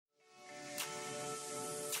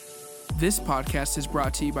This podcast is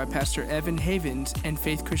brought to you by Pastor Evan Havens and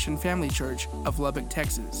Faith Christian Family Church of Lubbock,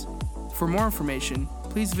 Texas. For more information,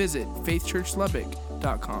 please visit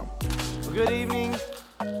faithchurchlubbock.com. Well, good evening.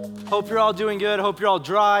 Hope you're all doing good. Hope you're all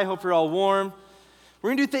dry. Hope you're all warm. We're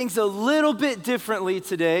going to do things a little bit differently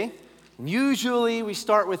today. Usually we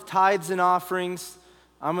start with tithes and offerings.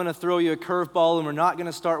 I'm going to throw you a curveball, and we're not going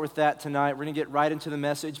to start with that tonight. We're going to get right into the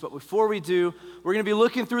message. But before we do, we're going to be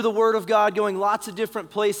looking through the Word of God, going lots of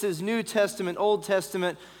different places, New Testament, Old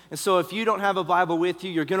Testament. And so if you don't have a Bible with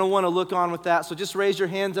you, you're going to want to look on with that. So just raise your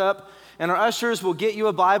hand up, and our ushers will get you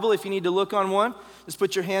a Bible if you need to look on one. Just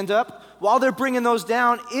put your hand up. While they're bringing those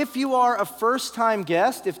down, if you are a first-time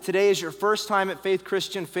guest, if today is your first time at Faith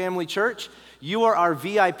Christian Family Church, you are our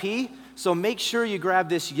VIP. So make sure you grab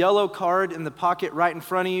this yellow card in the pocket right in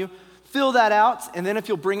front of you. Fill that out, and then if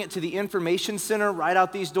you'll bring it to the information center right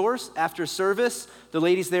out these doors after service, the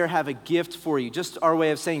ladies there have a gift for you. Just our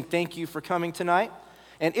way of saying thank you for coming tonight.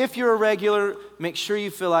 And if you're a regular, make sure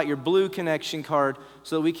you fill out your blue connection card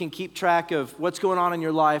so that we can keep track of what's going on in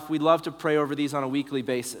your life. We'd love to pray over these on a weekly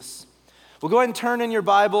basis. We'll go ahead and turn in your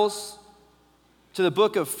Bibles to the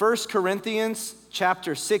book of 1 Corinthians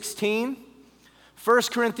chapter 16. 1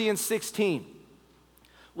 Corinthians 16.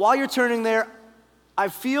 While you're turning there, I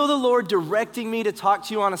feel the Lord directing me to talk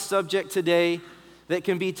to you on a subject today that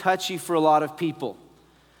can be touchy for a lot of people.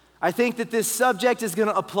 I think that this subject is going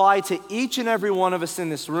to apply to each and every one of us in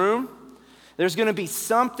this room. There's going to be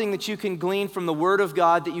something that you can glean from the Word of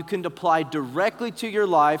God that you can apply directly to your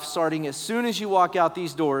life starting as soon as you walk out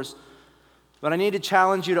these doors. But I need to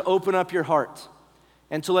challenge you to open up your heart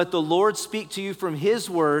and to let the Lord speak to you from His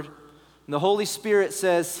Word. And the Holy Spirit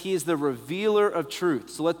says He is the revealer of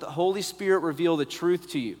truth. So let the Holy Spirit reveal the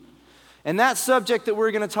truth to you. And that subject that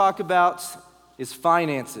we're going to talk about is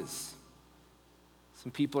finances.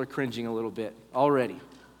 Some people are cringing a little bit already.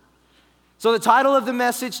 So the title of the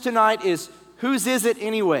message tonight is, Whose Is It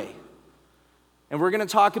Anyway? And we're going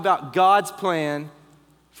to talk about God's plan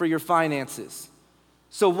for your finances.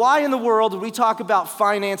 So why in the world would we talk about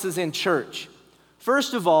finances in church?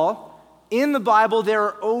 First of all, in the Bible, there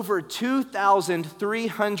are over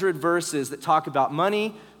 2,300 verses that talk about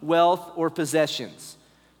money, wealth, or possessions.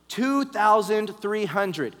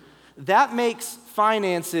 2,300. That makes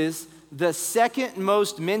finances the second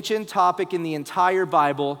most mentioned topic in the entire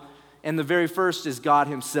Bible, and the very first is God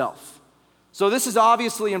Himself. So this is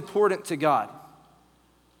obviously important to God.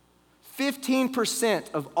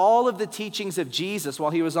 15% of all of the teachings of Jesus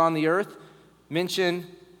while He was on the earth mention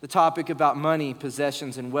the topic about money,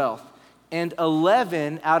 possessions, and wealth. And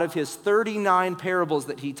 11 out of His 39 parables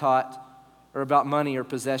that He taught are about money or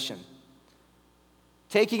possession.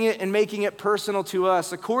 Taking it and making it personal to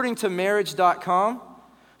us, according to marriage.com,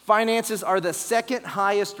 finances are the second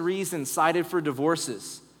highest reason cited for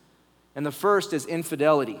divorces, and the first is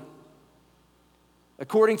infidelity.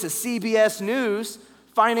 According to CBS News,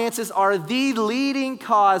 finances are the leading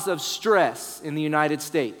cause of stress in the United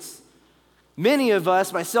States. Many of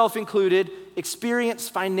us, myself included, experience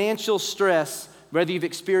financial stress, whether you've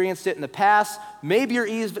experienced it in the past, maybe you're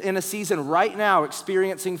in a season right now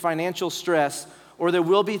experiencing financial stress, or there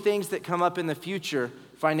will be things that come up in the future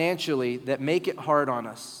financially that make it hard on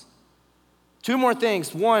us. Two more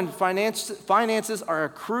things. One, finances are a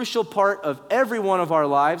crucial part of every one of our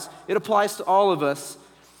lives. It applies to all of us.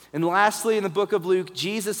 And lastly, in the book of Luke,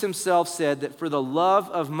 Jesus Himself said that for the love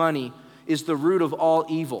of money is the root of all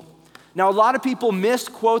evil. Now, a lot of people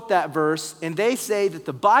misquote that verse, and they say that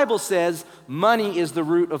the Bible says money is the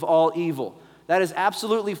root of all evil. That is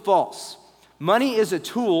absolutely false. Money is a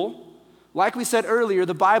tool. Like we said earlier,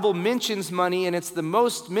 the Bible mentions money, and it's the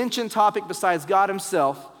most mentioned topic besides God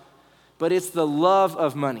Himself, but it's the love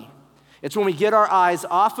of money. It's when we get our eyes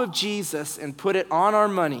off of Jesus and put it on our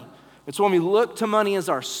money. It's when we look to money as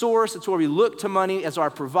our source. It's when we look to money as our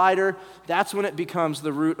provider. That's when it becomes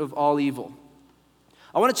the root of all evil.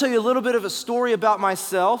 I want to tell you a little bit of a story about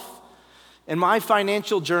myself and my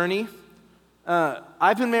financial journey.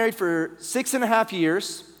 I've been married for 6.5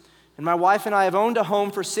 years, and my wife and I have owned a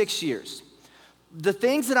home for 6 years. The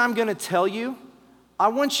things that I'm going to tell you, I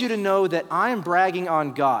want you to know that I am bragging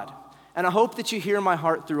on God, and I hope that you hear my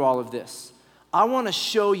heart through all of this. I want to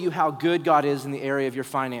show you how good God is in the area of your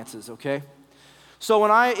finances, okay? So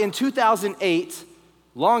in 2008,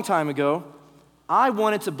 long time ago, I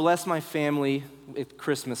wanted to bless my family with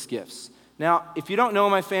Christmas gifts. Now, if you don't know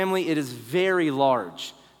my family, it is very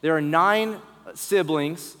large. There are 9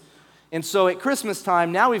 siblings, and so at Christmas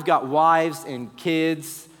time, now we've got wives and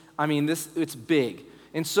kids. I mean, it's big.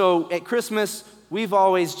 And so at Christmas, we've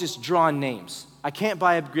always just drawn names. I can't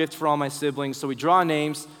buy a gift for all my siblings, so we draw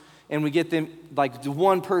names, and we get them, like,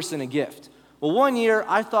 one person a gift. Well, one year,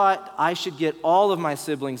 I thought I should get all of my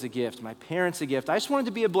siblings a gift, my parents a gift. I just wanted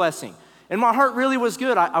to be a blessing. And my heart really was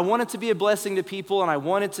good. I wanted to be a blessing to people, and I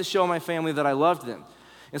wanted to show my family that I loved them.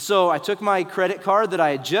 And so I took my credit card that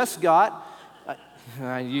I had just got.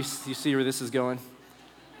 You see where this is going?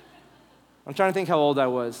 I'm trying to think how old I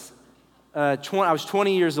was. I was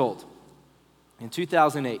 20 years old in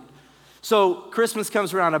 2008. So Christmas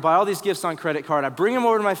comes around. I buy all these gifts on credit card. I bring them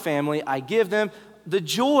over to my family. I give them. The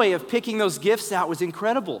joy of picking those gifts out was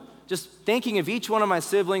incredible. Just thinking of each one of my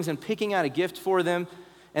siblings and picking out a gift for them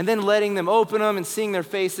and then letting them open them and seeing their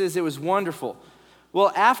faces. It was wonderful.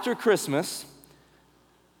 Well, after Christmas,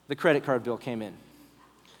 the credit card bill came in.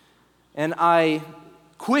 And I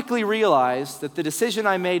quickly realized that the decision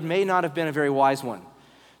I made may not have been a very wise one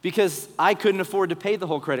because I couldn't afford to pay the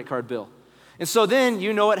whole credit card bill. And so then,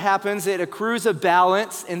 you know what happens. It accrues a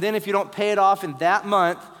balance, and then if you don't pay it off in that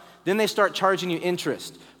month, then they start charging you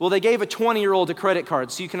interest. Well, they gave a 20-year-old a credit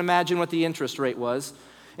card, so you can imagine what the interest rate was.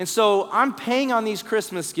 And so I'm paying on these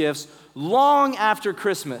Christmas gifts long after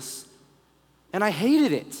Christmas, and I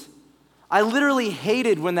hated it. I literally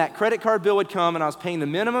hated when that credit card bill would come and I was paying the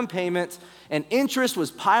minimum payments and interest was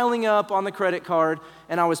piling up on the credit card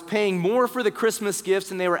and I was paying more for the Christmas gifts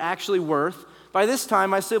than they were actually worth. By this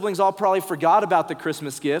time, my siblings all probably forgot about the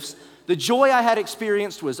Christmas gifts. The joy I had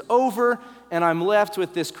experienced was over and I'm left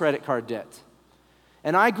with this credit card debt.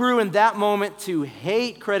 And I grew in that moment to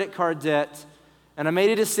hate credit card debt, and I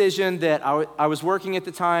made a decision that I was working at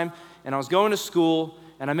the time and I was going to school,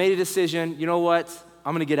 and I made a decision, you know what?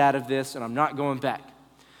 I'm gonna get out of this and I'm not going back.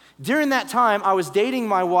 During that time, I was dating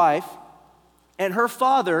my wife, and her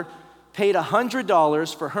father paid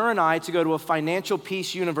 $100 for her and I to go to a financial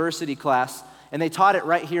peace university class, and they taught it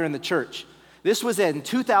right here in the church. This was in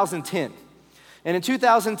 2010. And in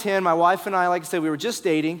 2010, my wife and I, like I said, we were just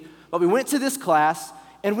dating, but we went to this class,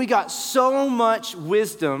 and we got so much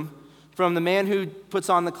wisdom from the man who puts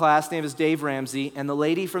on the class. His name is Dave Ramsey, and the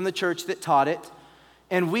lady from the church that taught it.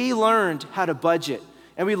 And we learned how to budget,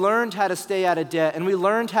 and we learned how to stay out of debt, and we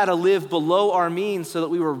learned how to live below our means so that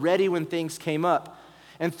we were ready when things came up.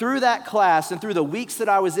 And through that class and through the weeks that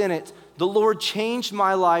I was in it, the Lord changed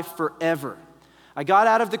my life forever. I got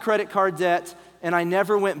out of the credit card debt, and I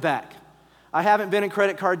never went back. I haven't been in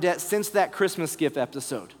credit card debt since that Christmas gift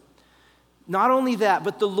episode. Not only that,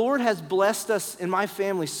 but the Lord has blessed us in my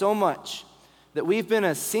family so much that we've been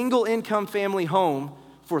a single income family home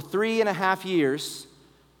for 3.5 years.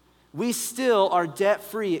 We still are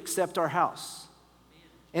debt-free except our house.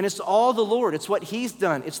 And it's all the Lord. It's what He's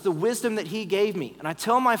done. It's the wisdom that He gave me. And I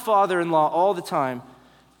tell my father-in-law all the time,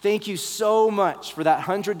 thank you so much for that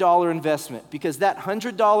 $100 investment, because that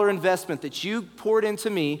 $100 investment that you poured into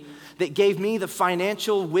me, that gave me the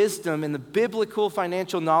financial wisdom and the biblical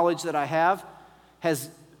financial knowledge that I have, has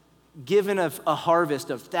given a harvest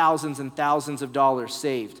of thousands and thousands of dollars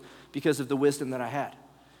saved because of the wisdom that I had.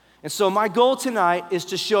 And so my goal tonight is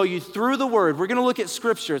to show you through the Word. We're going to look at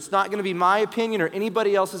Scripture. It's not going to be my opinion or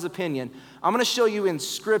anybody else's opinion. I'm going to show you in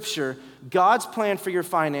Scripture God's plan for your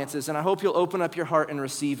finances, and I hope you'll open up your heart and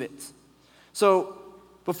receive it. So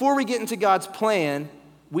before we get into God's plan,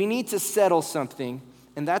 we need to settle something,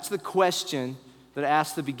 and that's the question that I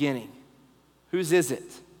asked at the beginning. Whose is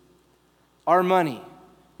it? Our money.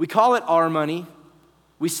 We call it our money.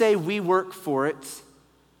 We say we work for it.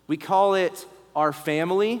 We call it our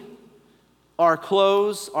family, our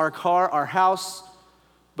clothes, our car, our house.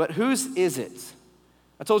 But whose is it?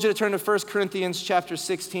 I told you to turn to 1 Corinthians chapter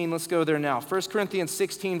 16. Let's go there now. 1 Corinthians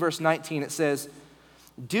 16, verse 19, it says,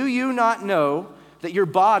 "Do you not know that your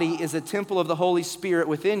body is a temple of the Holy Spirit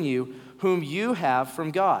within you, whom you have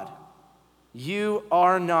from God? You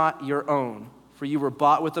are not your own, for you were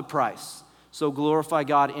bought with a price. So glorify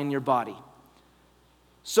God in your body."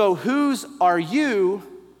 So whose are you?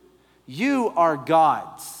 You are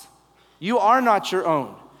God's. You are not your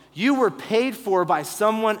own. You were paid for by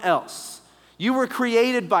someone else. You were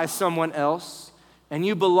created by someone else, and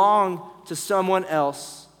you belong to someone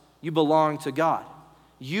else. You belong to God.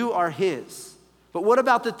 You are His. But what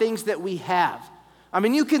about the things that we have? I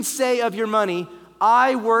mean, you can say of your money,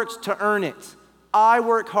 I worked to earn it. I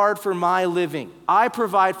work hard for my living. I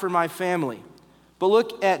provide for my family. But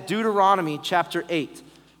look at Deuteronomy chapter 8.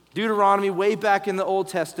 Deuteronomy, way back in the Old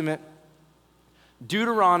Testament.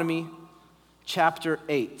 Deuteronomy chapter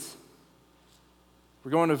 8.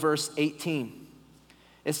 We're going to verse 18.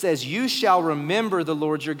 It says, "You shall remember the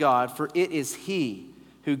Lord your God, for it is He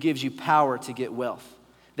who gives you power to get wealth,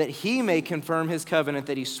 that He may confirm His covenant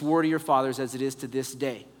that He swore to your fathers as it is to this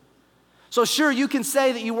day." So sure, you can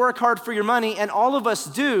say that you work hard for your money, and all of us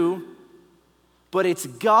do, but it's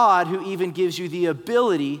God who even gives you the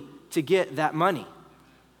ability to get that money.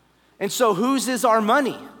 And so whose is our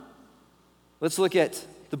money? Let's look at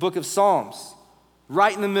the book of Psalms,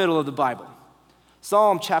 right in the middle of the Bible.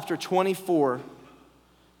 Psalm chapter 24,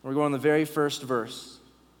 we're going to the very first verse.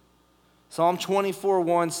 Psalm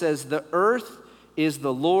 24:1 says, "The earth is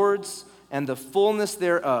the Lord's and the fullness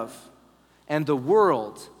thereof, and the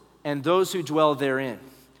world and those who dwell therein."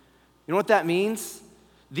 You know what that means?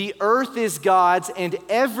 The earth is God's and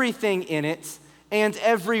everything in it and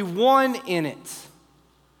everyone in it.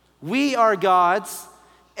 We are God's.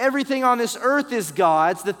 Everything on this earth is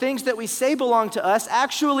God's. The things that we say belong to us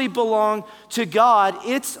actually belong to God.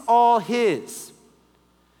 It's all His.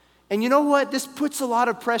 And you know what? This puts a lot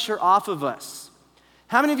of pressure off of us.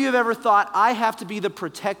 How many of you have ever thought, I have to be the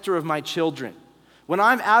protector of my children? When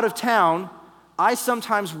I'm out of town, I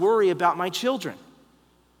sometimes worry about my children.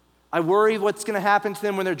 I worry what's going to happen to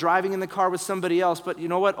them when they're driving in the car with somebody else. But you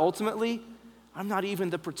know what? Ultimately, I'm not even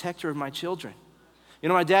the protector of my children. You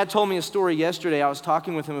know, my dad told me a story yesterday. I was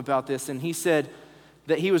talking with him about this, and he said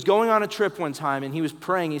that he was going on a trip one time, and he was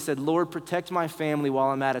praying. He said, "Lord, protect my family while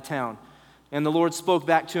I'm out of town." And the Lord spoke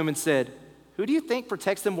back to him and said, "Who do you think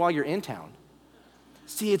protects them while you're in town?"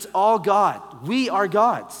 See, it's all God. We are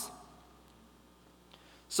God's.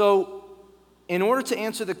 So, in order to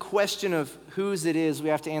answer the question of whose it is, we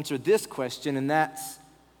have to answer this question, and that's,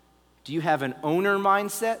 do you have an owner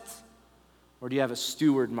mindset or do you have a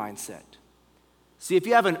steward mindset? See, if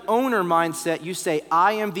you have an owner mindset, you say,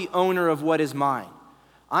 I am the owner of what is mine.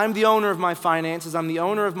 I'm the owner of my finances. I'm the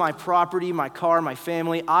owner of my property, my car, my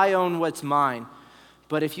family. I own what's mine.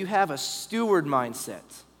 But if you have a steward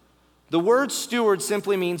mindset, the word steward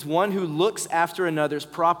simply means one who looks after another's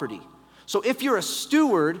property. So if you're a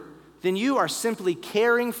steward, then you are simply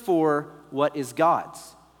caring for what is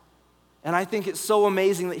God's. And I think it's so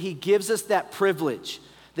amazing that He gives us that privilege,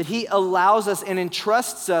 that He allows us and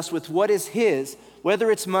entrusts us with what is His,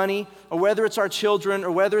 whether it's money or whether it's our children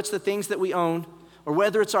or whether it's the things that we own or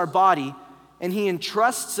whether it's our body, and He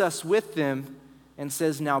entrusts us with them and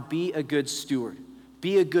says, now be a good steward.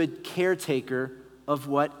 Be a good caretaker of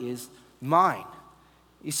what is mine.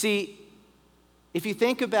 You see, if you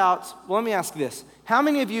think about, well, let me ask this. How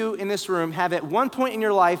many of you in this room have at one point in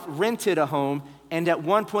your life rented a home and at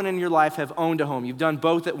one point in your life have owned a home? You've done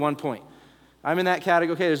both at one point. I'm in that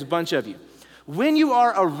category. Okay, there's a bunch of you. When you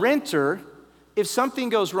are a renter, if something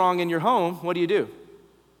goes wrong in your home, what do?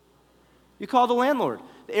 You call the landlord.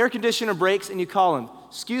 The air conditioner breaks and you call him.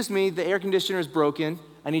 Excuse me, the air conditioner is broken.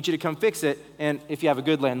 I need you to come fix it. And if you have a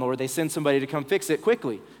good landlord, they send somebody to come fix it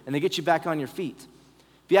quickly and they get you back on your feet.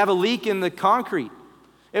 If you have a leak in the concrete,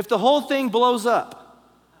 if the whole thing blows up,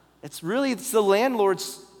 it's the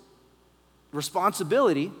landlord's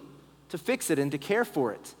responsibility to fix it and to care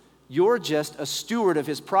for it. You're just a steward of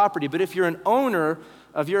his property. But if you're an owner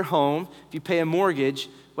of your home, if you pay a mortgage,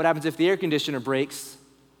 what happens if the air conditioner breaks?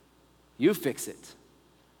 You fix it.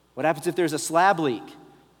 What happens if there's a slab leak?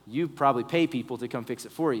 You probably pay people to come fix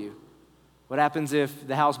it for you. What happens if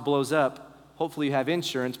the house blows up? Hopefully you have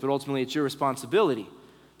insurance, but ultimately it's your responsibility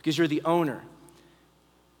because you're the owner.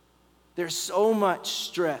 There's so much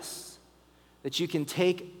stress that you can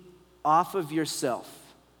take off of yourself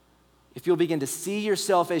if you'll begin to see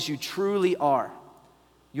yourself as you truly are.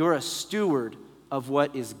 You're a steward of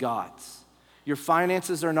what is God's. Your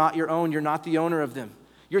finances are not your own. You're not the owner of them.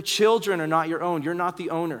 Your children are not your own. You're not the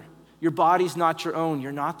owner. Your body's not your own.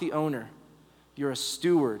 You're not the owner. You're a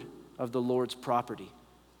steward of the Lord's property.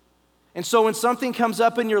 And so when something comes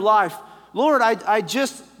up in your life, Lord, I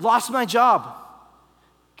just lost my job.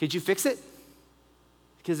 Could you fix it?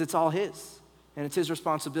 Because it's all His, and it's His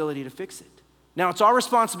responsibility to fix it. Now, it's our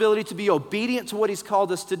responsibility to be obedient to what He's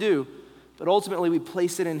called us to do, but ultimately we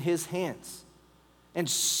place it in His hands. And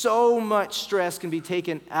so much stress can be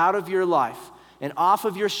taken out of your life and off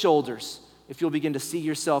of your shoulders if you'll begin to see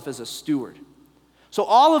yourself as a steward. So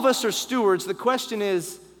all of us are stewards. The question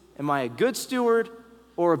is, am I a good steward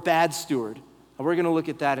or a bad steward? And we're going to look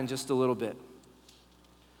at that in just a little bit.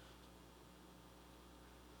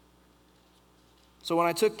 So when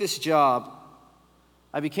I took this job,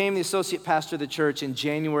 I became the associate pastor of the church in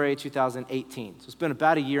January 2018. So it's been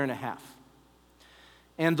about a year and a half.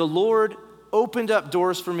 And the Lord opened up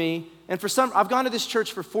doors for me. And I've gone to this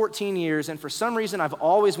church for 14 years, and for some reason, I've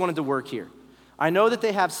always wanted to work here. I know that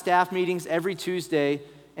they have staff meetings every Tuesday,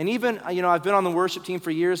 and even, I've been on the worship team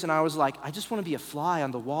for years, and I was like, I just want to be a fly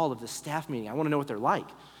on the wall of the staff meeting. I want to know what they're like.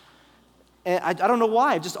 And I don't know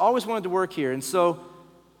why. I just always wanted to work here. And so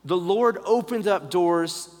the Lord opened up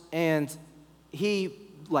doors, and He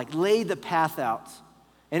laid the path out,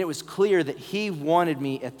 and it was clear that He wanted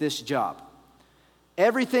me at this job.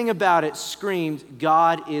 Everything about it screamed,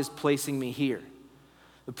 God is placing me here.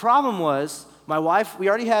 The problem was, my wife, we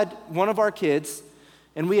already had one of our kids,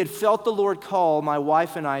 and we had felt the Lord call my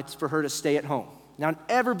wife and I for her to stay at home. Now,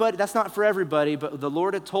 that's not for everybody, but the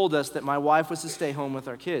Lord had told us that my wife was to stay home with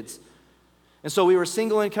our kids. And so we were a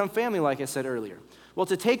single income family, like I said earlier. Well,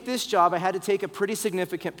 to take this job, I had to take a pretty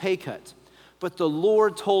significant pay cut. But the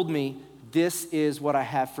Lord told me, this is what I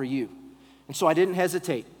have for you. And so I didn't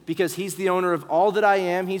hesitate, because he's the owner of all that I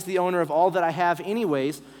am. He's the owner of all that I have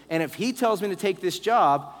anyways. And if he tells me to take this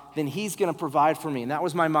job, then he's going to provide for me. And that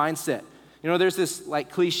was my mindset. You know, there's this like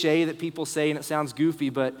cliche that people say, and it sounds goofy,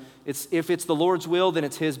 but if it's the Lord's will, then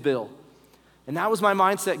it's his bill. And that was my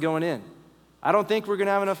mindset going in. I don't think we're going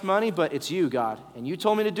to have enough money, but it's you, God. And you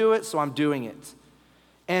told me to do it, so I'm doing it.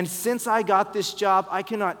 And since I got this job, I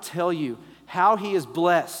cannot tell you how he is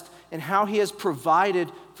blessed and how he has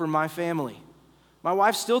provided for my family. My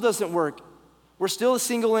wife still doesn't work. We're still a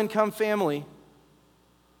single income family,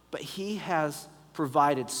 but he has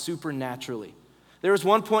provided supernaturally. There was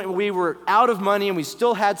one point where we were out of money and we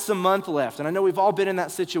still had some month left. And I know we've all been in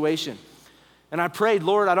that situation. And I prayed,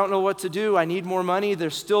 Lord, I don't know what to do. I need more money.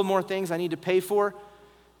 There's still more things I need to pay for.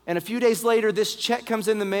 And a few days later, this check comes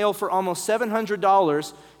in the mail for almost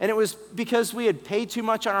 $700. And it was because we had paid too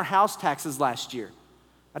much on our house taxes last year.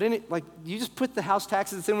 You just put the house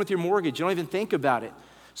taxes in with your mortgage. You don't even think about it.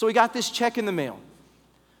 So we got this check in the mail.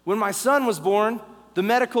 When my son was born, the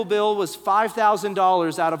medical bill was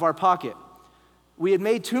 $5,000 out of our pocket. We had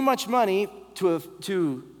made too much money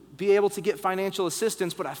to be able to get financial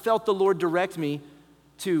assistance, but I felt the Lord direct me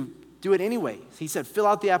to do it anyway. He said, fill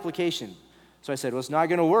out the application. So I said, well, it's not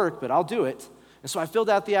going to work, but I'll do it. And so I filled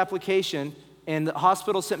out the application, and the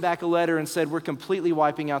hospital sent back a letter and said, we're completely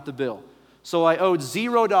wiping out the bill. So I owed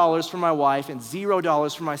 $0 for my wife and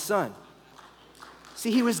 $0 for my son. See,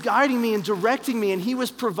 he was guiding me and directing me, and he was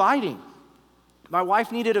providing. My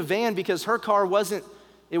wife needed a van because her car was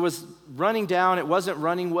running down, it wasn't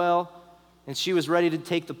running well, and she was ready to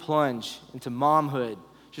take the plunge into momhood.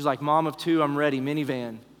 She was like, Mom of two, I'm ready,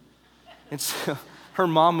 minivan. And so, her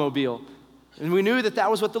mom-mobile. And we knew that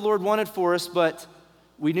was what the Lord wanted for us, but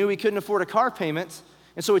we knew we couldn't afford a car payment.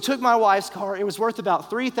 And so we took my wife's car. It was worth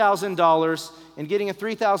about $3,000, and getting a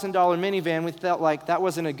 $3,000 minivan, we felt like that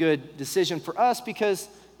wasn't a good decision for us because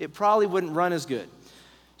it probably wouldn't run as good.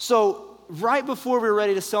 So right before we were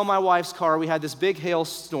ready to sell my wife's car, we had this big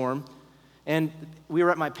hailstorm, and we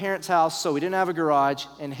were at my parents' house, so we didn't have a garage,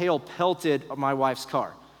 and hail pelted my wife's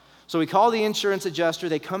car. So we call the insurance adjuster.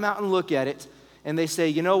 They come out and look at it, and they say,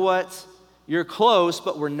 you know what? You're close,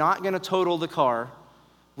 but we're not going to total the car.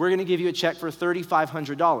 We're going to give you a check for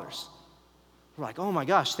 $3,500. We're like, oh my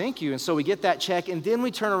gosh, thank you. And so we get that check, and then we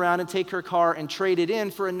turn around and take her car and trade it in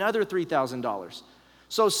for another $3,000.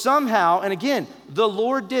 So somehow, and again, the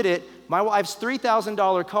Lord did it, my wife's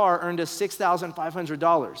 $3,000 car earned us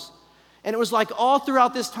 $6,500. And it was like all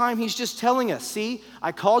throughout this time, he's just telling us, see,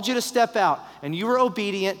 I called you to step out, and you were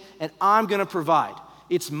obedient, and I'm going to provide.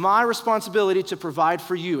 It's my responsibility to provide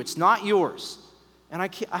for you. It's not yours. And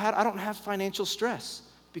I don't have financial stress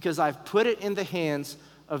because I've put it in the hands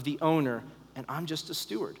of the owner, and I'm just a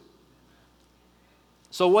steward.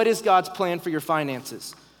 So what is God's plan for your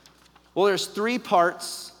finances? Well, there's three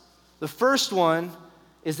parts. The first one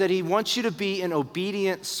is that he wants you to be an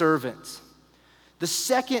obedient servant. The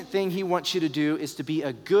second thing he wants you to do is to be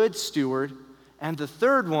a good steward. And the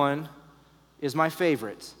third one is my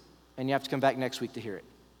favorite, and you have to come back next week to hear it.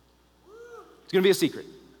 It's going to be a secret.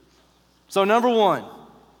 So number one,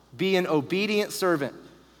 be an obedient servant.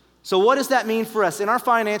 So what does that mean for us? In our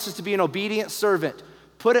finances, to be an obedient servant,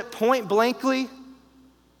 put it point blankly,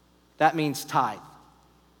 that means tithe.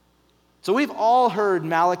 So we've all heard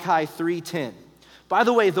Malachi 3:10. By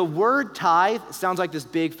the way, the word tithe sounds like this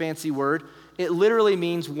big fancy word. It literally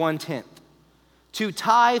means 1/10. To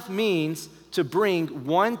tithe means to bring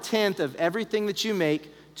 1/10 of everything that you make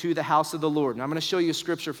to the house of the Lord. And I'm going to show you a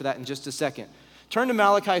scripture for that in just a second. Turn to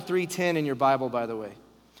Malachi 3:10 in your Bible, by the way.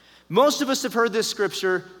 Most of us have heard this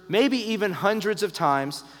scripture, maybe even hundreds of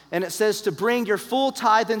times, and it says to bring your full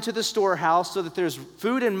tithe into the storehouse so that there's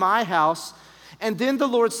food in my house. And then the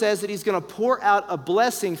Lord says that he's going to pour out a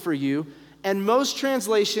blessing for you. And most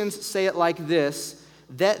translations say it like this,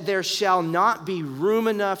 that there shall not be room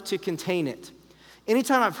enough to contain it.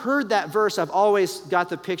 Anytime I've heard that verse, I've always got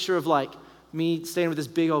the picture of like me standing with this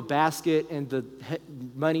big old basket and the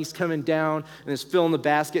money's coming down and it's filling the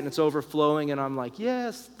basket and it's overflowing and I'm like,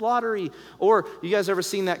 yes, lottery. Or you guys ever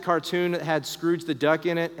seen that cartoon that had Scrooge the Duck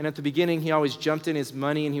in it? And at the beginning, he always jumped in his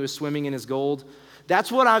money and he was swimming in his gold.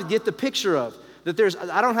 That's what I get the picture of, that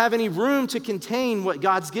I don't have any room to contain what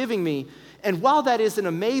God's giving me. And while that is an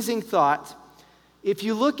amazing thought, if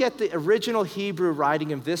you look at the original Hebrew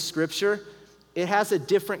writing of this scripture, it has a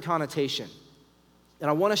different connotation. And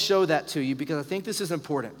I want to show that to you because I think this is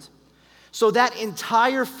important. So that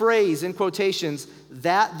entire phrase in quotations,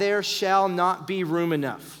 that there shall not be room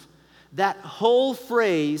enough, that whole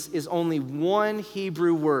phrase is only one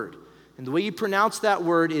Hebrew word. And the way you pronounce that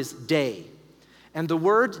word is day. And the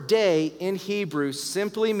word day in Hebrew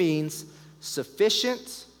simply means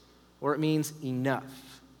sufficient, or it means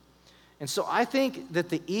enough. And so I think that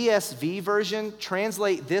the ESV version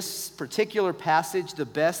translate this particular passage the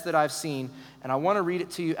best that I've seen, and I want to read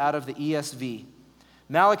it to you out of the ESV.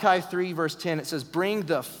 Malachi 3, verse 10, it says, bring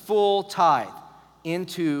the full tithe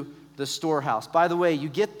into the storehouse. By the way, you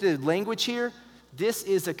get the language here? This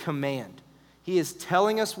is a command. He is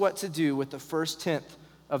telling us what to do with the first tenth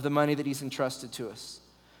of the money that he's entrusted to us.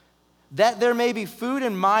 That there may be food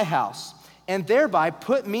in my house, and thereby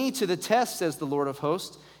put me to the test, says the Lord of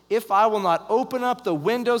hosts, if I will not open up the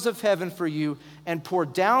windows of heaven for you and pour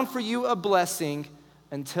down for you a blessing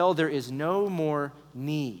until there is no more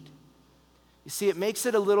need. You see, it makes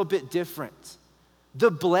it a little bit different.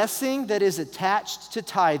 The blessing that is attached to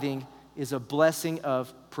tithing is a blessing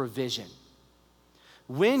of provision.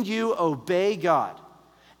 When you obey God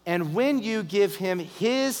and when you give him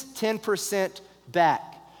his 10% back,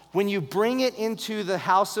 when you bring it into the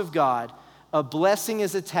house of God, a blessing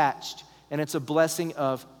is attached, and it's a blessing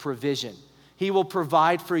of provision. He will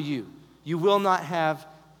provide for you. You will not have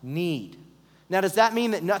need. Now, does that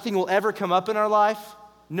mean that nothing will ever come up in our life?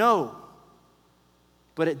 No.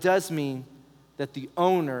 But it does mean that the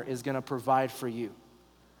owner is going to provide for you.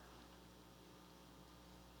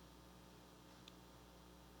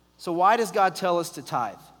 So why does God tell us to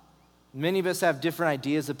tithe? Many of us have different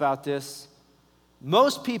ideas about this.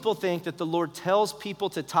 Most people think that the Lord tells people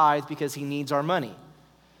to tithe because he needs our money.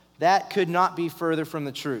 That could not be further from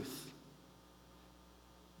the truth.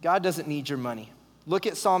 God doesn't need your money. Look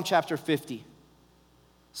at Psalm chapter 50.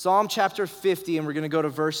 Psalm chapter 50, and we're going to go to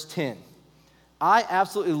verse 10. I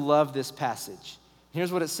absolutely love this passage.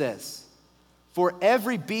 Here's what it says. For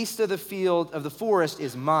every beast of the field, of the forest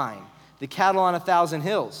is mine, the cattle on 1,000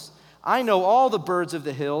 hills. I know all the birds of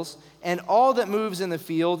the hills, and all that moves in the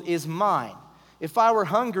field is mine. If I were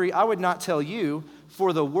hungry, I would not tell you,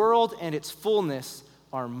 for the world and its fullness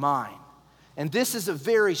are mine. And this is a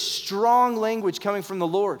very strong language coming from the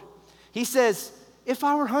Lord. He says, if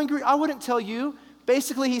I were hungry, I wouldn't tell you.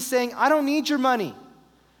 Basically, he's saying, I don't need your money.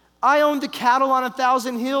 I own the cattle on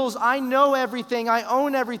 1,000 hills. I know everything. I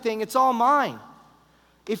own everything. It's all mine.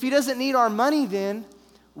 If he doesn't need our money, then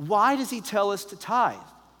why does he tell us to tithe?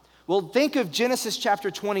 Well, think of Genesis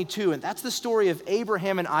chapter 22, and that's the story of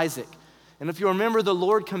Abraham and Isaac. And if you remember, the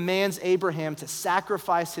Lord commands Abraham to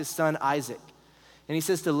sacrifice his son Isaac. And he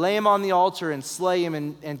says to lay him on the altar and slay him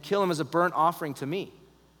and kill him as a burnt offering to me.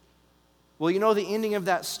 Well, you know the ending of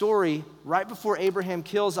that story, right before Abraham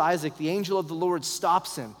kills Isaac, the angel of the Lord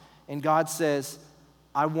stops him. And God says,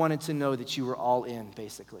 I wanted to know that you were all in,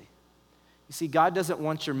 basically. You see, God doesn't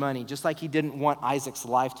want your money, just like he didn't want Isaac's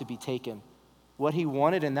life to be taken. What he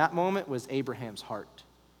wanted in that moment was Abraham's heart.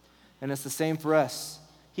 And it's the same for us.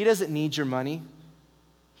 He doesn't need your money.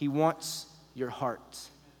 He wants your heart.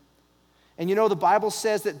 And you know, the Bible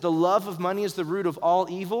says that the love of money is the root of all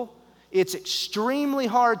evil. It's extremely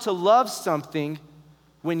hard to love something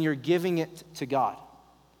when you're giving it to God.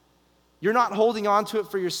 You're not holding on to it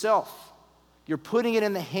for yourself. You're putting it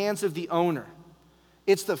in the hands of the owner.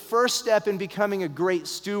 It's the first step in becoming a great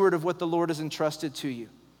steward of what the Lord has entrusted to you.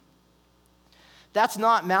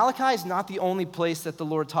 Malachi is not the only place that the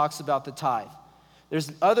Lord talks about the tithe.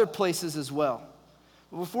 There's other places as well.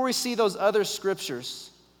 But before we see those other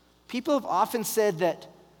scriptures, people have often said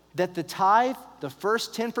that the tithe, the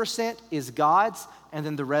first 10% is God's, and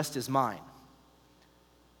then the rest is mine.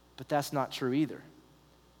 But that's not true either.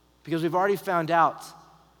 Because we've already found out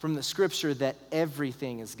from the scripture that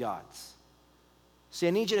everything is God's. See,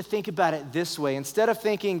 I need you to think about it this way. Instead of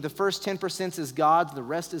thinking the first 10% is God's, the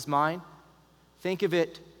rest is mine, think of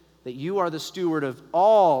it that you are the steward of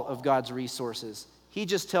all of God's resources. He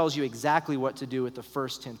just tells you exactly what to do with the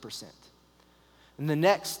first 10%. And the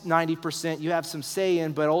next 90% you have some say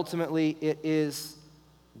in, but ultimately it is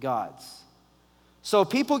God's. So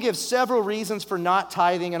people give several reasons for not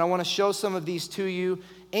tithing, and I want to show some of these to you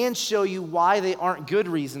and show you why they aren't good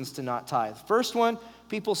reasons to not tithe. First one,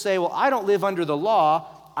 people say, well, I don't live under the law,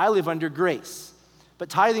 I live under grace. But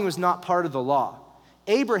tithing was not part of the law.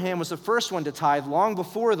 Abraham was the first one to tithe long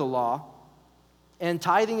before the law, and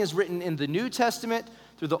tithing is written in the New Testament,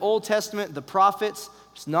 through the Old Testament, the prophets.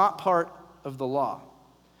 It's not part of the law.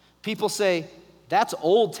 People say, that's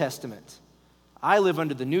Old Testament. I live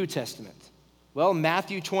under the New Testament. Well,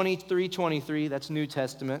 Matthew 23:23, that's New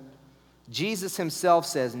Testament. Jesus himself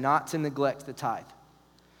says not to neglect the tithe.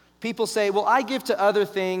 People say, well, I give to other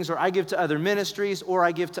things, or I give to other ministries, or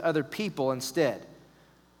I give to other people instead.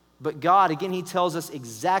 But God, again, he tells us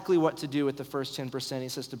exactly what to do with the first 10%. He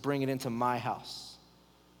says to bring it into my house.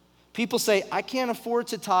 People say, I can't afford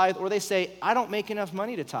to tithe, or they say, I don't make enough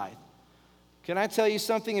money to tithe. Can I tell you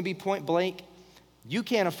something and be point blank? You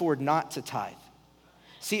can't afford not to tithe.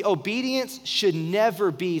 See, obedience should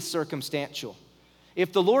never be circumstantial.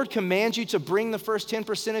 If the Lord commands you to bring the first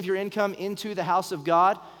 10% of your income into the house of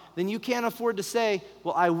God, then you can't afford to say,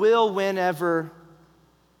 well, I will whenever,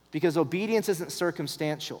 because obedience isn't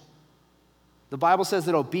circumstantial. The Bible says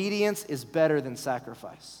that obedience is better than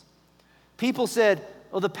sacrifice. People said,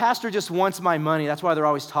 well, the pastor just wants my money. That's why they're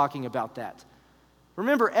always talking about that.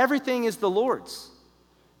 Remember, everything is the Lord's.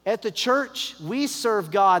 At the church, we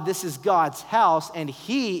serve God. This is God's house, and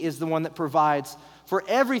he is the one that provides for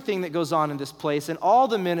everything that goes on in this place and all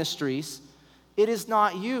the ministries. It is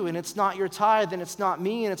not you, and it's not your tithe, and it's not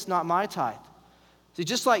me, and it's not my tithe. See,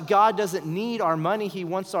 just like God doesn't need our money, he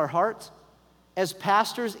wants our heart. As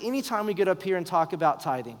pastors, anytime we get up here and talk about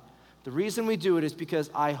tithing, the reason we do it is because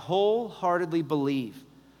I wholeheartedly believe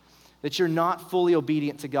that you're not fully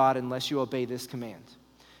obedient to God unless you obey this command.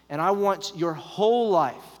 And I want your whole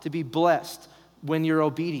life to be blessed when you're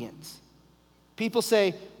obedient. People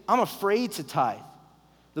say, I'm afraid to tithe.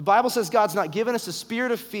 The Bible says God's not given us a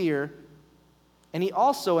spirit of fear. And he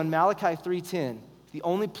also, in Malachi 3:10, the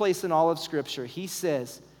only place in all of Scripture, he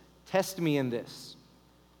says, test me in this.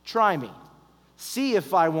 Try me. See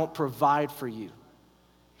if I won't provide for you.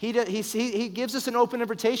 He gives us an open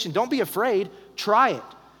invitation. Don't be afraid. Try it.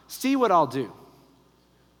 See what I'll do.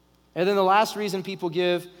 And then the last reason people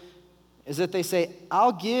give is that they say,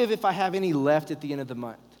 I'll give if I have any left at the end of the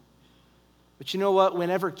month. But you know what?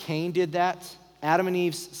 Whenever Cain did that, Adam and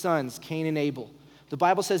Eve's sons, Cain and Abel, the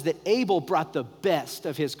Bible says that Abel brought the best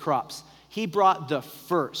of his crops. He brought the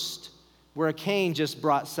first, where Cain just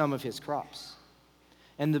brought some of his crops.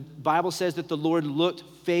 And the Bible says that the Lord looked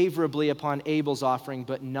favorably upon Abel's offering,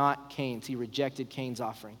 but not Cain's. He rejected Cain's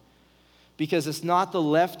offering. Because it's not the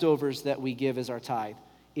leftovers that we give as our tithe.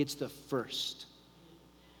 It's the first.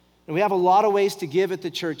 And we have a lot of ways to give at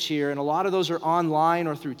the church here, and a lot of those are online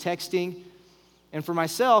or through texting. And for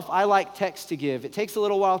myself, I like text to give. It takes a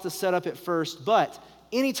little while to set up at first, but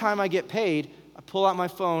anytime I get paid, I pull out my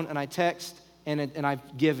phone and I text, and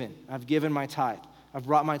I've given. I've given my tithe. I've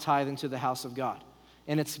brought my tithe into the house of God.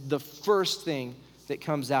 And it's the first thing that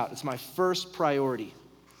comes out. It's my first priority.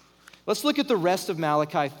 Let's look at the rest of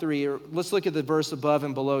Malachi 3, or let's look at the verse above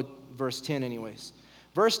and below verse 10 anyways.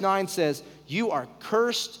 Verse 9 says, you are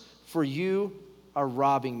cursed, for you are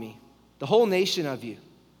robbing me, the whole nation of you.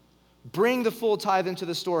 Bring the full tithe into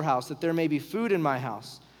the storehouse, that there may be food in my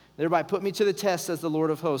house. Thereby put me to the test, says the Lord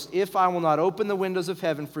of hosts, if I will not open the windows of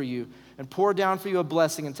heaven for you and pour down for you a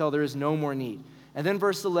blessing until there is no more need. And then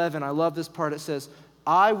verse 11, I love this part. It says,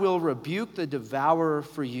 I will rebuke the devourer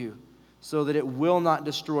for you, so that it will not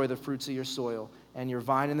destroy the fruits of your soil, and your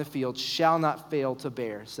vine in the field shall not fail to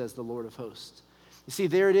bear, says the Lord of hosts. You see,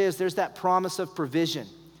 there it is. There's that promise of provision.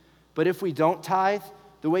 But if we don't tithe,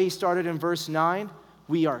 the way he started in verse 9,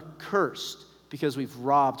 we are cursed because we've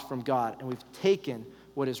robbed from God and we've taken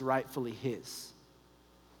what is rightfully his.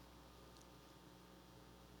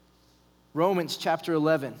 Romans chapter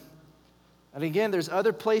 11. And again, there's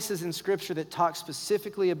other places in Scripture that talk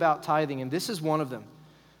specifically about tithing, and this is one of them.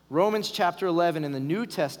 Romans chapter 11 in the New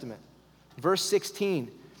Testament, verse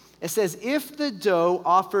 16. It says, if the dough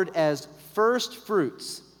offered as first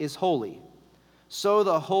fruits is holy, so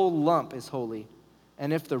the whole lump is holy.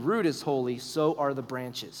 And if the root is holy, so are the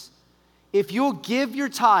branches. If you'll give your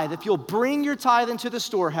tithe, if you'll bring your tithe into the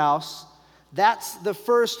storehouse, that's the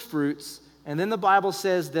first fruits. And then the Bible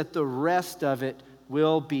says that the rest of it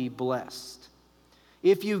will be blessed.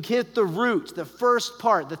 If you get the root, the first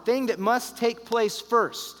part, the thing that must take place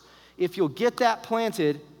first, if you'll get that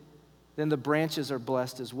planted, then the branches are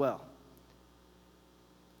blessed as well.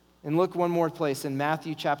 And look one more place in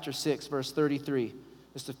Matthew chapter 6, verse 33.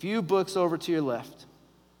 Just a few books over to your left.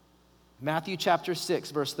 Matthew chapter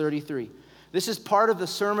 6, verse 33. This is part of the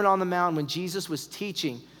Sermon on the Mount when Jesus was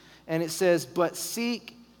teaching. And it says, but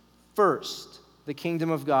seek first the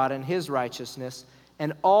kingdom of God and his righteousness,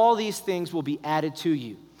 and all these things will be added to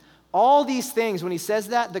you. All these things, when he says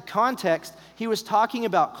that, the context, he was talking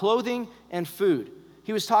about clothing and food.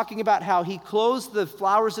 He was talking about how he clothes the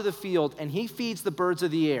flowers of the field and he feeds the birds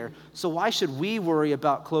of the air. So why should we worry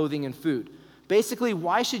about clothing and food? Basically,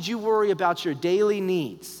 why should you worry about your daily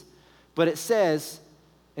needs? But it says,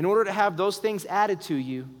 In order to have those things added to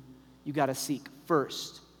you, you got to seek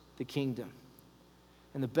first the kingdom.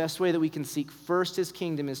 And the best way that we can seek first his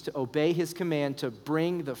kingdom is to obey his command to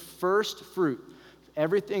bring the first fruit of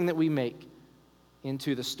everything that we make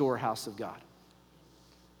into the storehouse of God.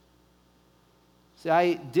 See,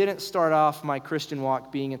 I didn't start off my Christian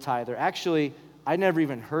walk being a tither. Actually, I never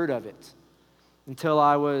even heard of it until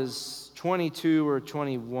I was 22 or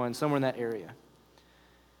 21, somewhere in that area.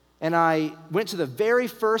 And I went to the very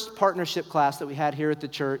first partnership class that we had here at the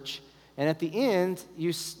church. And at the end,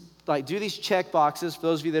 you do these check boxes, for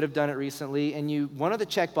those of you that have done it recently. And one of the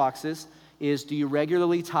check boxes is, do you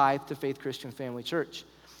regularly tithe to Faith Christian Family Church?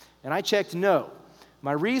 And I checked no.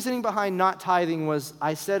 My reasoning behind not tithing was,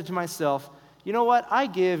 I said to myself, you know what? I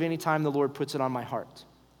give anytime the Lord puts it on my heart.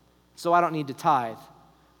 So I don't need to tithe.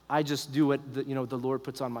 I just do what the Lord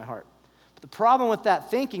puts on my heart. But the problem with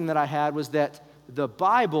that thinking that I had was that the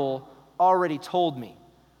Bible already told me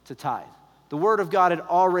to tithe. The Word of God had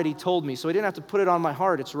already told me, so I didn't have to put it on my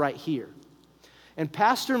heart. It's right here. And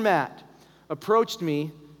Pastor Matt approached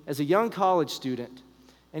me as a young college student,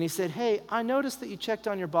 and he said, hey, I noticed that you checked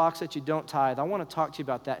on your box that you don't tithe. I want to talk to you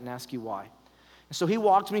about that and ask you why. And so he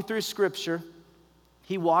walked me through Scripture.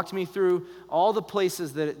 He walked me through all the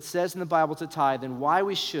places that it says in the Bible to tithe and why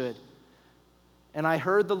we should. And I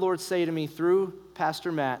heard the Lord say to me through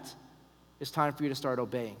Pastor Matt, it's time for you to start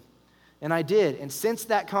obeying. And I did. And since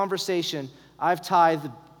that conversation, I've tithed,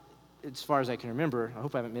 as far as I can remember, I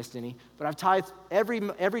hope I haven't missed any, but I've tithed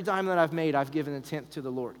every dime that I've made, I've given a tenth to the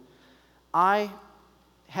Lord. I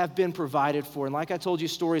have been provided for. And like I told you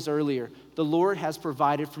stories earlier, the Lord has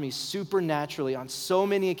provided for me supernaturally on so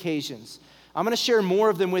many occasions. I'm going to share more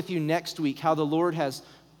of them with you next week, how the Lord has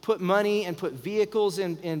put money and put vehicles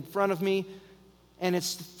in front of me. And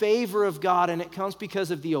it's the favor of God, and it comes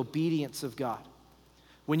because of the obedience of God.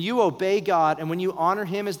 When you obey God and when you honor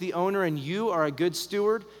him as the owner and you are a good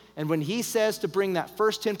steward, and when he says to bring that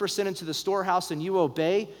first 10% into the storehouse and you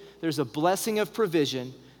obey, there's a blessing of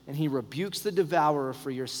provision, and he rebukes the devourer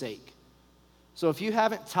for your sake. So if you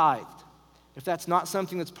haven't tithed, if that's not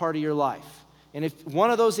something that's part of your life, and if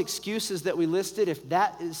one of those excuses that we listed, if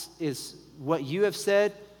that is what you have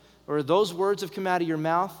said, or those words have come out of your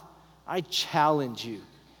mouth, I challenge you,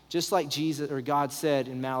 just like Jesus or God said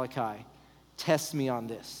in Malachi, test me on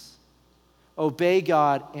this. Obey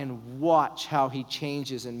God and watch how he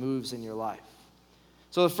changes and moves in your life.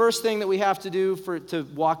 So the first thing that we have to do to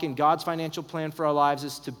walk in God's financial plan for our lives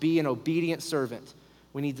is to be an obedient servant.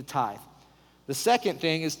 We need to tithe. The second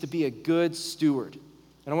thing is to be a good steward.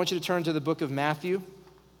 And I want you to turn to the book of Matthew,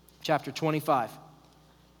 chapter 25.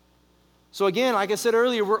 So again, like I said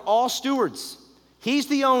earlier, we're all stewards. He's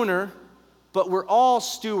the owner, but we're all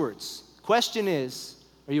stewards. Question is,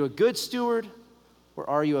 are you a good steward or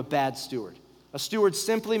are you a bad steward? A steward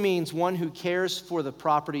simply means one who cares for the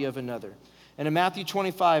property of another. And in Matthew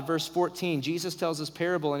 25, verse 14, Jesus tells this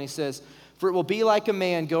parable and he says, for it will be like a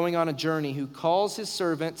man going on a journey who calls his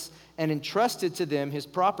servants and entrusted to them his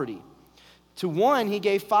property. To one he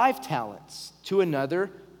gave 5 talents, to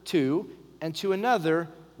another 2, and to another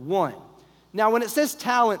 1. Now when it says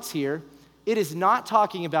talents here, it is not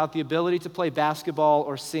talking about the ability to play basketball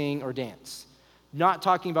or sing or dance. Not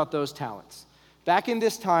talking about those talents. Back in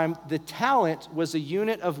this time, the talent was a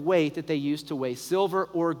unit of weight that they used to weigh silver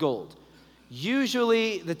or gold.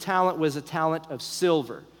 Usually the talent was a talent of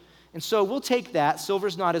silver. And so we'll take that.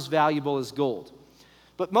 Silver's not as valuable as gold.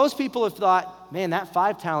 But most people have thought, man, that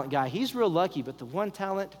 5-talent guy, he's real lucky, but the 1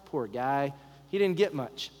 talent, poor guy, he didn't get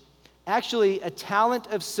much. Actually, a talent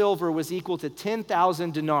of silver was equal to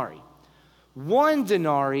 10,000 denarii. 1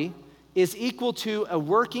 denarii is equal to a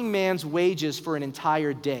working man's wages for an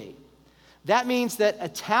entire day. That means that a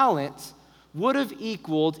talent would have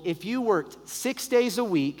equaled, if you worked 6 days a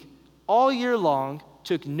week, all year long,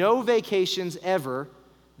 took no vacations ever,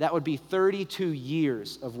 that would be 32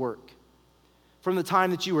 years of work. From the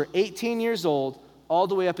time that you were 18 years old all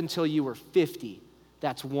the way up until you were 50,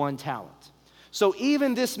 that's 1 talent. So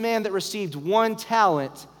even this man that received 1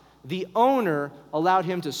 talent, the owner allowed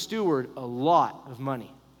him to steward a lot of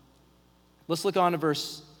money. Let's look on to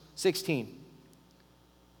verse 16.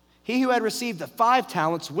 He who had received the 5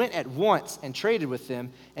 talents went at once and traded with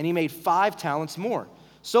them, and he made 5 talents more.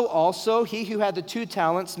 So also he who had the 2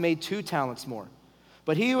 talents made 2 talents more.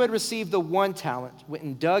 But he who had received the 1 talent went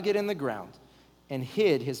and dug it in the ground and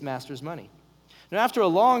hid his master's money. Now after a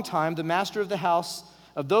long time, the master of the house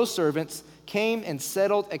of those servants came and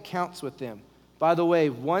settled accounts with them. By the way,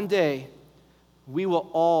 one day we will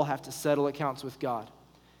all have to settle accounts with God.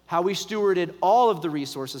 How we stewarded all of the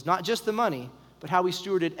resources, not just the money, but how we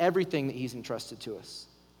stewarded everything that he's entrusted to us.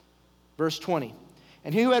 Verse 20,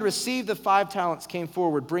 And he who had received the 5 talents came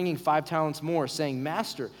forward, bringing 5 talents more, saying,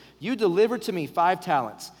 Master, you delivered to me 5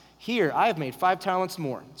 talents. Here, I have made 5 talents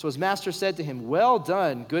more. So his master said to him, Well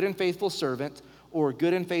done, good and faithful servant, or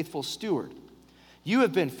good and faithful steward. You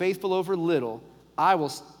have been faithful over little. I will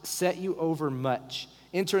set you over much.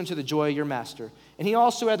 Enter into the joy of your master. And he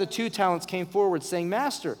also had the 2 talents came forward, saying,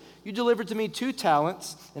 Master, you delivered to me 2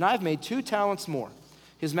 talents, and I have made 2 talents more.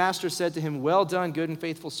 His master said to him, Well done, good and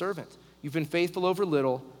faithful servant. You've been faithful over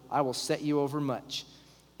little. I will set you over much.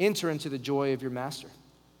 Enter into the joy of your master.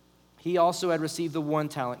 He also had received the 1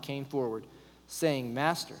 talent, came forward, saying,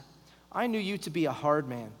 Master, I knew you to be a hard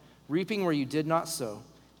man, reaping where you did not sow,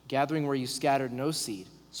 gathering where you scattered no seed.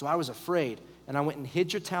 So I was afraid, and I went and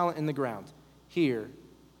hid your talent in the ground. Here,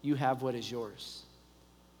 you have what is yours.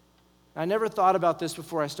 I never thought about this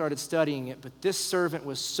before I started studying it, but this servant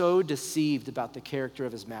was so deceived about the character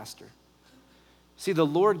of his master. See, the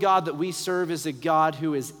Lord God that we serve is a God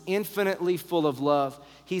who is infinitely full of love.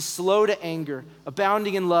 He's slow to anger,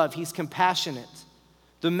 abounding in love. He's compassionate.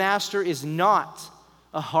 The master is not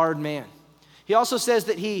a hard man. He also says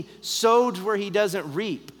that he sowed where he doesn't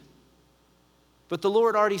reap. But the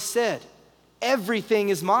Lord already said, everything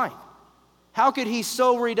is mine. How could he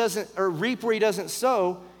sow where he doesn't, or reap where he doesn't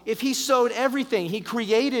sow, if he sowed everything? He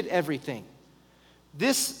created everything.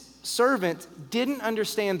 This servant didn't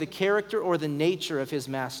understand the character or the nature of his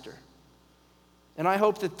master. And I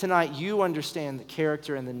hope that tonight you understand the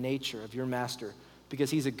character and the nature of your master,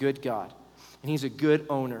 because he's a good God, and he's a good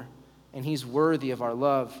owner, and he's worthy of our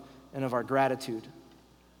love and of our gratitude.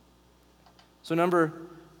 So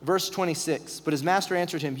verse 26, but his master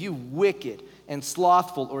answered him, You wicked and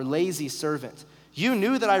slothful or lazy servant. You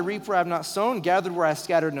knew that I reap where I have not sown, gathered where I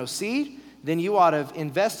scattered no seed. Then you ought to have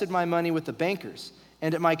invested my money with the bankers.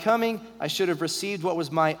 And at my coming, I should have received what was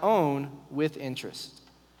my own with interest.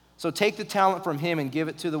 So take the talent from him and give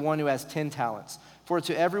it to the one who has 10 talents. For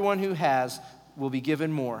to everyone who has will be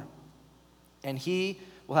given more, and he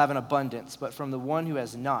will have an abundance. But from the one who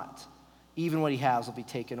has not, even what he has will be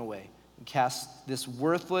taken away. And cast this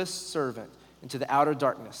worthless servant into the outer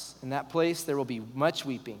darkness. In that place there will be much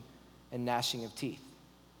weeping and gnashing of teeth.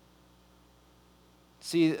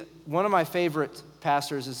 See, one of my favorite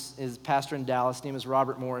pastors is a pastor in Dallas. His name is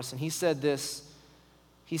Robert Morris, and he said this.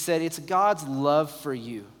 He said, it's God's love for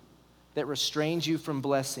you that restrains you from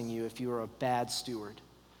blessing you if you are a bad steward.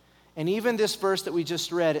 And even this verse that we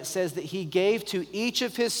just read, it says that he gave to each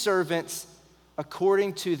of his servants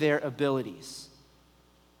according to their abilities.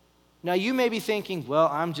 Now you may be thinking, well,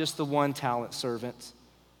 I'm just the 1 talent servant.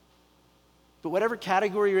 But whatever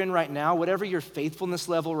category you're in right now, whatever your faithfulness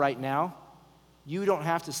level right now, you don't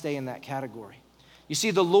have to stay in that category. You see,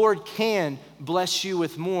 the Lord can bless you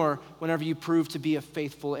with more whenever you prove to be a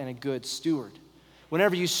faithful and a good steward.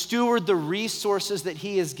 Whenever you steward the resources that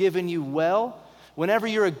he has given you well, whenever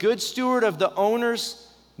you're a good steward of the owner's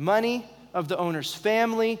money, of the owner's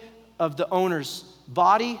family, of the owner's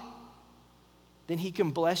body, then he can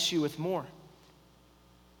bless you with more.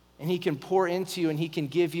 And he can pour into you, and he can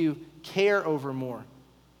give you care over more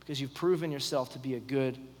because you've proven yourself to be a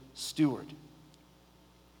good steward.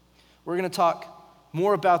 We're going to talk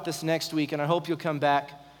more about this next week, and I hope you'll come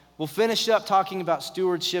back. We'll finish up talking about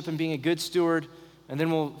stewardship and being a good steward, and then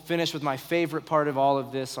we'll finish with my favorite part of all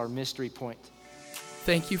of this, our mystery point.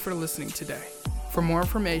 Thank you for listening today. For more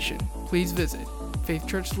information, please visit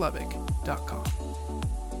faithchurchlubbock.com.